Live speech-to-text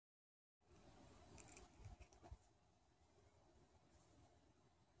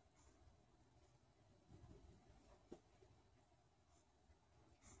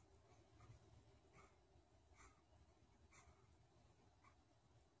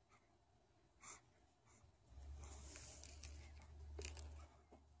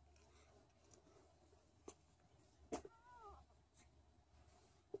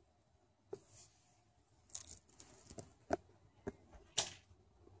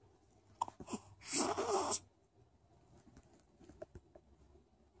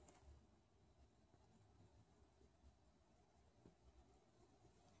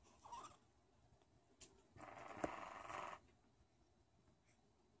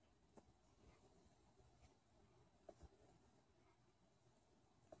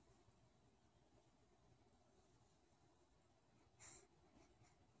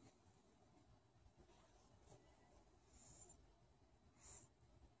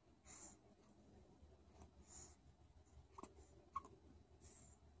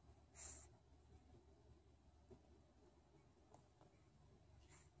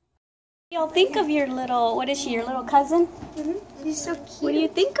Y'all think of your little, what is she, your little cousin? Mm-hmm. She's so cute. What do you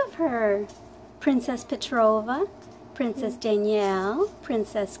think of her? Princess Petrova, Princess Danielle,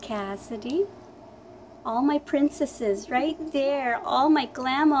 Princess Cassidy. All my princesses right there. All my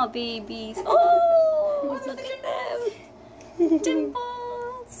glamour babies. Oh, look at them.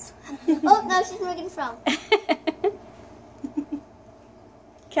 Dimples. Oh, now she's making frown.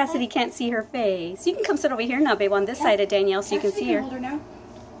 Cassidy can't see her face. You can come sit over here now, babe, on this side of Danielle so you can see her. Hold her now.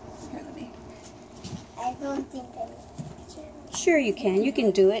 Here, let me. I don't think I can. Sure you can. You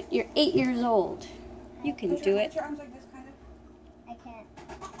can do it. You're 8 years old. You can do it. Put your arms like this, kind of. I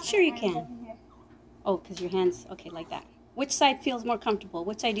can't. Sure you can. Oh, because your hands, okay, like that. Which side feels more comfortable?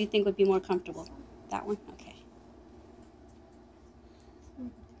 Which side do you think would be more comfortable? That one? Okay.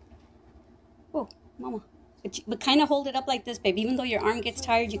 Oh, mama. But kind of hold it up like this, babe. Even though your arm gets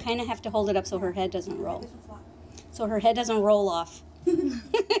tired, you kind of have to hold it up so her head doesn't roll. So her head doesn't roll off.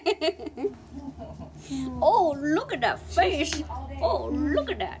 Oh, look at that face. Oh,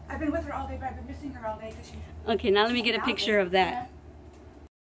 look at that. I've been with her all day, but I've been missing her all day because she's... Okay, now let me get a picture of that.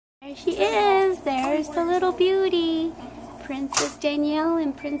 There she is. There's the little beauty. Princess Danielle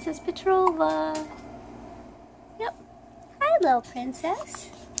and Princess Petrova. Yep. Hi, little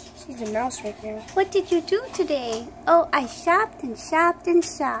princess. She's a mouse right there. What did you do today? Oh, I shopped and shopped and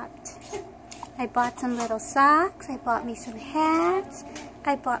shopped. I bought some little socks. I bought me some hats.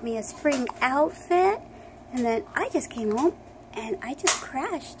 I bought me a spring outfit. And then I just came home and I just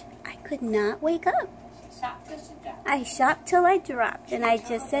crashed. I could not wake up. I shopped till I dropped, and I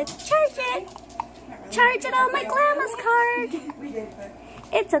just said, charge it. Charge it on my Glamour's card.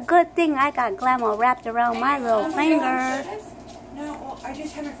 It's a good thing I got Glamour wrapped around my little finger. No, well, I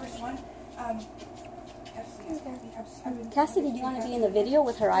just had my first one. Cassidy, do you want to be in the video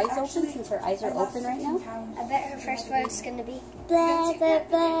with her eyes open, since her eyes are open right now? I bet her first word's going to be blah, blah,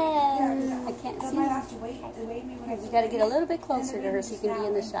 blah. I can't see her. You got to get a little bit closer to her so you can be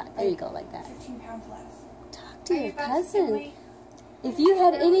in the shot. There you go, like that. 15 pounds less. Talk to your cousin. If you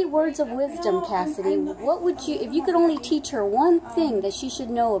had any words of wisdom, Cassidy, what would you, if you could only teach her one thing that she should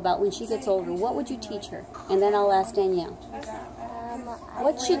know about when she gets older, what would you teach her? And then I'll ask Danielle.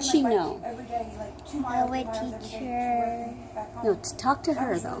 What should she know? I would teach her... No, talk to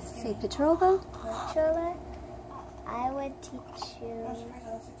her, though. Say, Petrova? Petrova, I would teach you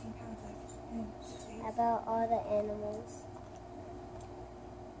about all the animals.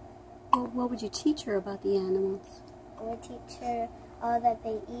 Well, what would you teach her about the animals? I would teach her all that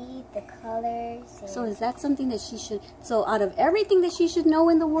they eat, the colors. So is that something that she should... So out of everything that she should know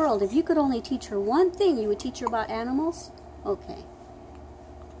in the world, if you could only teach her one thing, you would teach her about animals? Okay.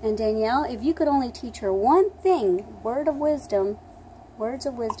 And Danielle, if you could only teach her one thing, words of wisdom,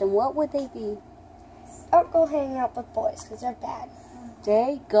 what would they be? Don't go hanging out with boys, because they're bad. There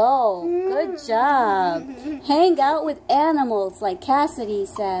you go. Good job. Hang out with animals, like Cassidy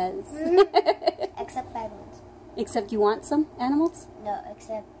says. Except bad ones. Except you want some animals? No,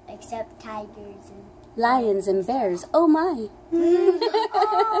 except tigers and... Lions and bears. Oh, my.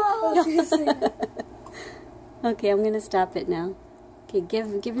 Okay, I'm going to stop it now. Okay,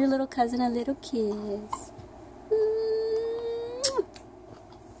 give your little cousin a little kiss.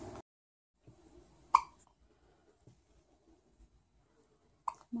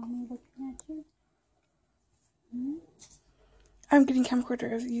 Mommy looking at you? I'm getting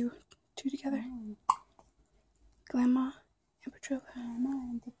camcorder of you two together. Oh. Grandma and Petrova. Grandma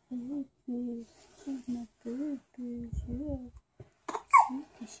and the baby. She's my baby.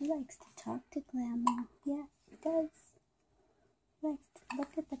 She likes to talk to Grandma. Yeah, she does. She likes to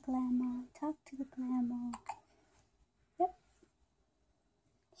look at the Grandma, talk to the Grandma. Yep.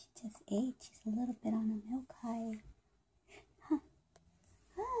 She just ate. She's a little bit on a milk high. Huh.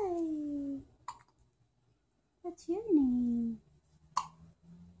 Hi. What's your name?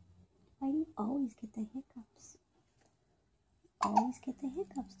 Why do you always get the hiccups? Always get the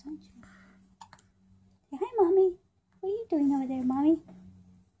hiccups, don't you? Say hi, Mommy. What are you doing over there, Mommy?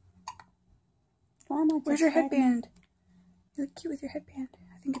 Where's your headband? You look cute with your headband.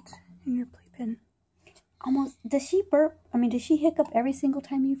 I think it's in your playpen. Almost. Does she burp? I mean, does she hiccup every single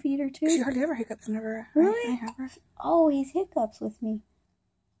time you feed her, too? She hardly ever hiccups whenever Really? I have her. Always hiccups with me.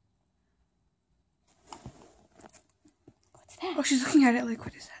 What's that? Oh, she's looking at it like,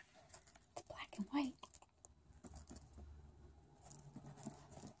 what is that? It's black and white.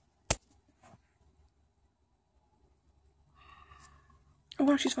 Oh,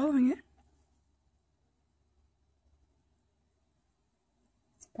 wow, she's following it.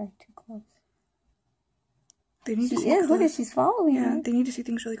 It's probably too close. They need She to see is. Look close. at, she's following Yeah, it. they need to see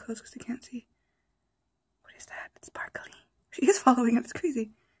things really close because they can't see. What is that? It's sparkly. She is following it. It's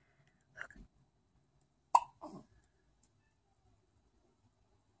crazy.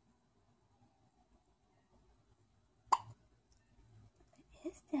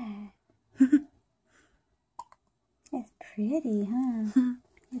 that? It's pretty, huh?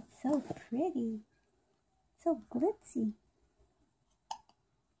 It's so pretty. So glitzy.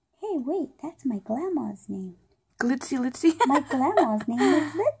 Hey, wait, that's my grandma's name. Glitzy Litzy? My grandma's name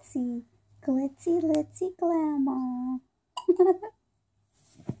is Litzy. Glitzy Litzy Grandma.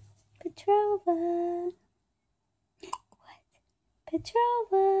 Petrova. What?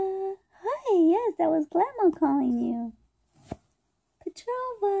 Petrova. Hi, yes, that was Grandma calling you.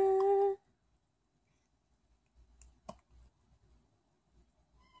 Petrova.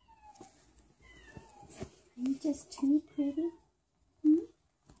 Are you just too pretty? Hmm?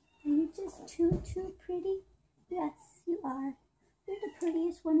 Are you just too pretty? Yes, you are. You're the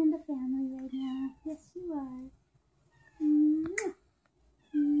prettiest one in the family right now. Yes, you are. Mwah.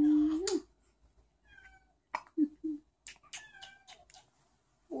 Mwah.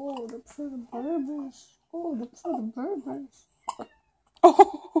 Oh, the pretty burgers. Oh, the pretty burgers.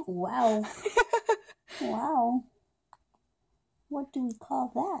 Oh! Wow. Wow. What do we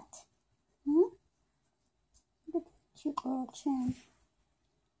call that? Hmm? Look at that cute little chin.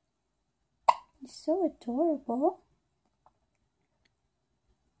 He's so adorable.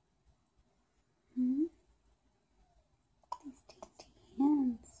 Hmm? These dainty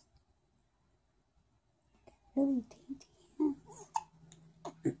hands. Really dainty hands.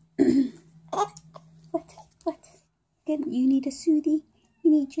 What? Good. You need a soothie? You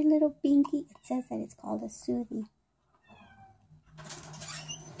need your little binky? It says that it's called a soothie.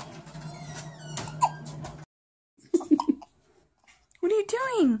 What are you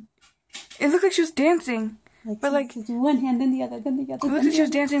doing? It looked like she was dancing. But like one hand, then the other, then the other. It looked like she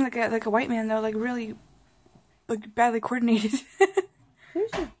was dancing like a white man though, like really like badly coordinated.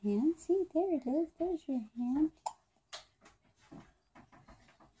 There's your hand. See, there it is. There's your hand.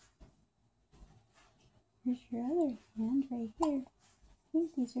 Here's your other hand right here. See,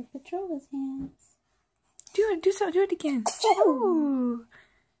 these are Petrova's hands. Do it again. Ooh.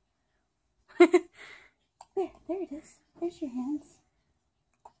 There it is. There's your hands.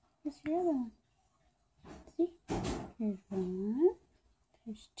 Here's your other one. See? Here's one.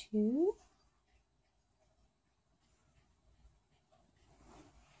 There's two.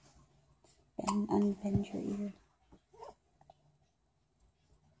 And unbend your ear.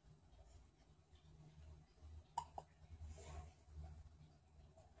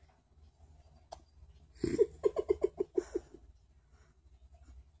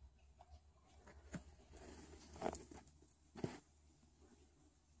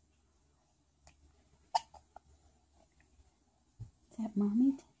 Is that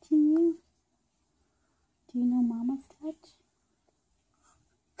Mommy touching you? Do you know Mama's touch?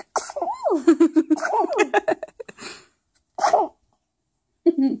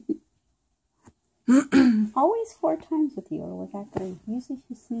 Always 4 times with you, or was that 3? Usually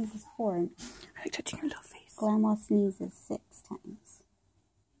she sneezes 4. And I like touching her little face. Grandma sneezes 6 times.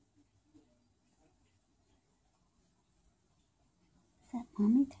 Is that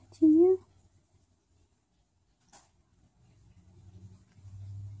Mommy touching you?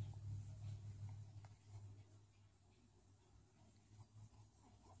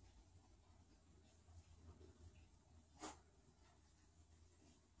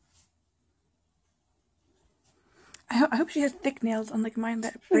 I hope she has thick nails, unlike mine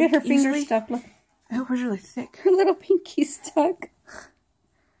that Look break at her finger easily. stuck. Look. I hope hers are really thick. Her little pinky stuck.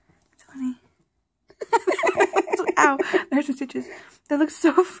 It's funny. Ow, there's some stitches. That looks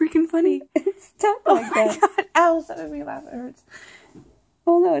so freaking funny. It's stuck Oh like my that. god, ow, that made me laugh. It hurts.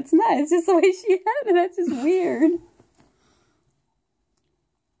 Oh no, it's not. It's just the way she had it. That's just weird.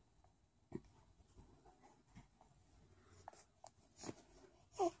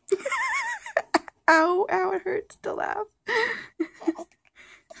 Ow, it hurts to laugh.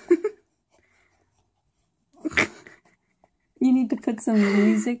 You need to put some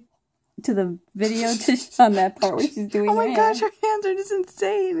music to the video on that part where she's doing Oh my her gosh, hands. her hands are just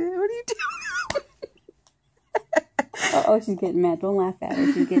insane. What are you doing? Oh, she's getting mad. Don't laugh at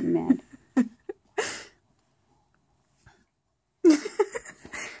her. She's getting mad.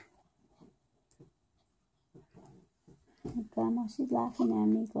 Grandma, she's laughing at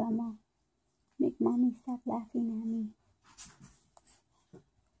me, Grandma. Make Mommy stop laughing at me.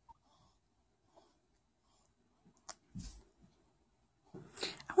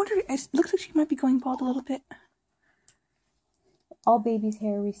 I wonder, it looks like she might be going bald a little bit. All babies'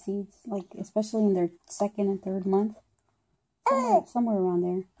 hair recedes, like especially in their 2nd and 3rd month. Somewhere around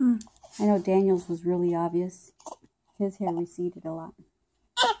there. I know Daniel's was really obvious. His hair receded a lot.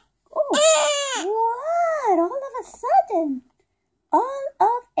 Oh, what? All of a sudden. All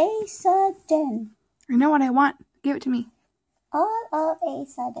of a sudden. I know what I want. Give it to me. all of a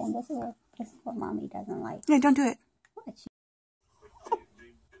sudden. This is what Mommy doesn't like. Yeah, don't do it. What?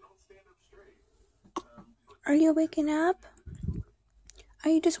 Are you waking up? Are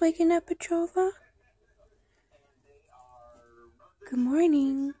you just waking up, Petrova? Good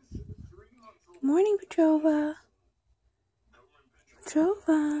morning. Good morning, Petrova.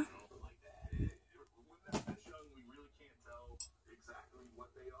 Petrova.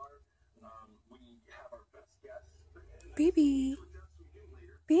 Baby.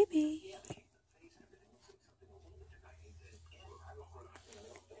 Baby.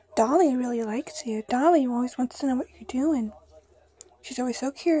 Dolly really likes you. Dolly always wants to know what you're doing. She's always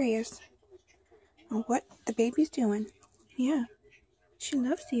so curious on what the baby's doing. Yeah. She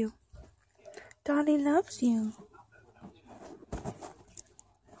loves you. Dolly loves you.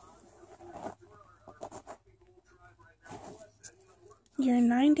 You're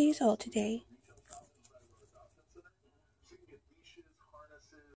 9 days old today.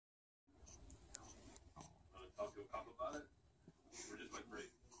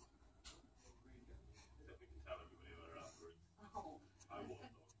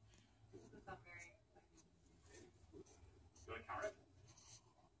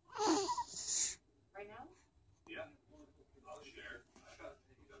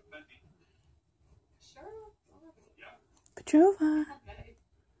 Petrova.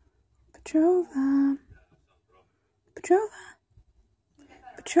 Petrova. Petrova.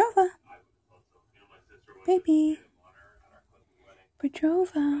 Petrova. Baby.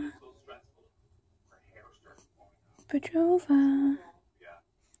 Petrova. Petrova.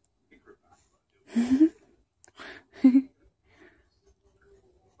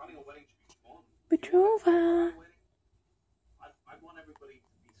 Petrova.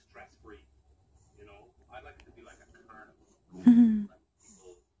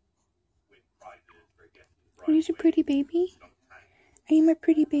 Are you a pretty baby? Are you my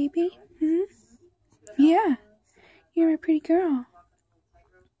pretty baby? Yeah. You're a pretty girl.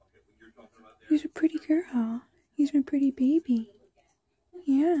 You're a pretty girl. You're my pretty baby.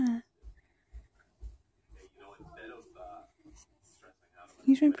 Yeah.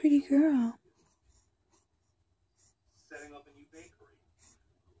 You're my pretty girl.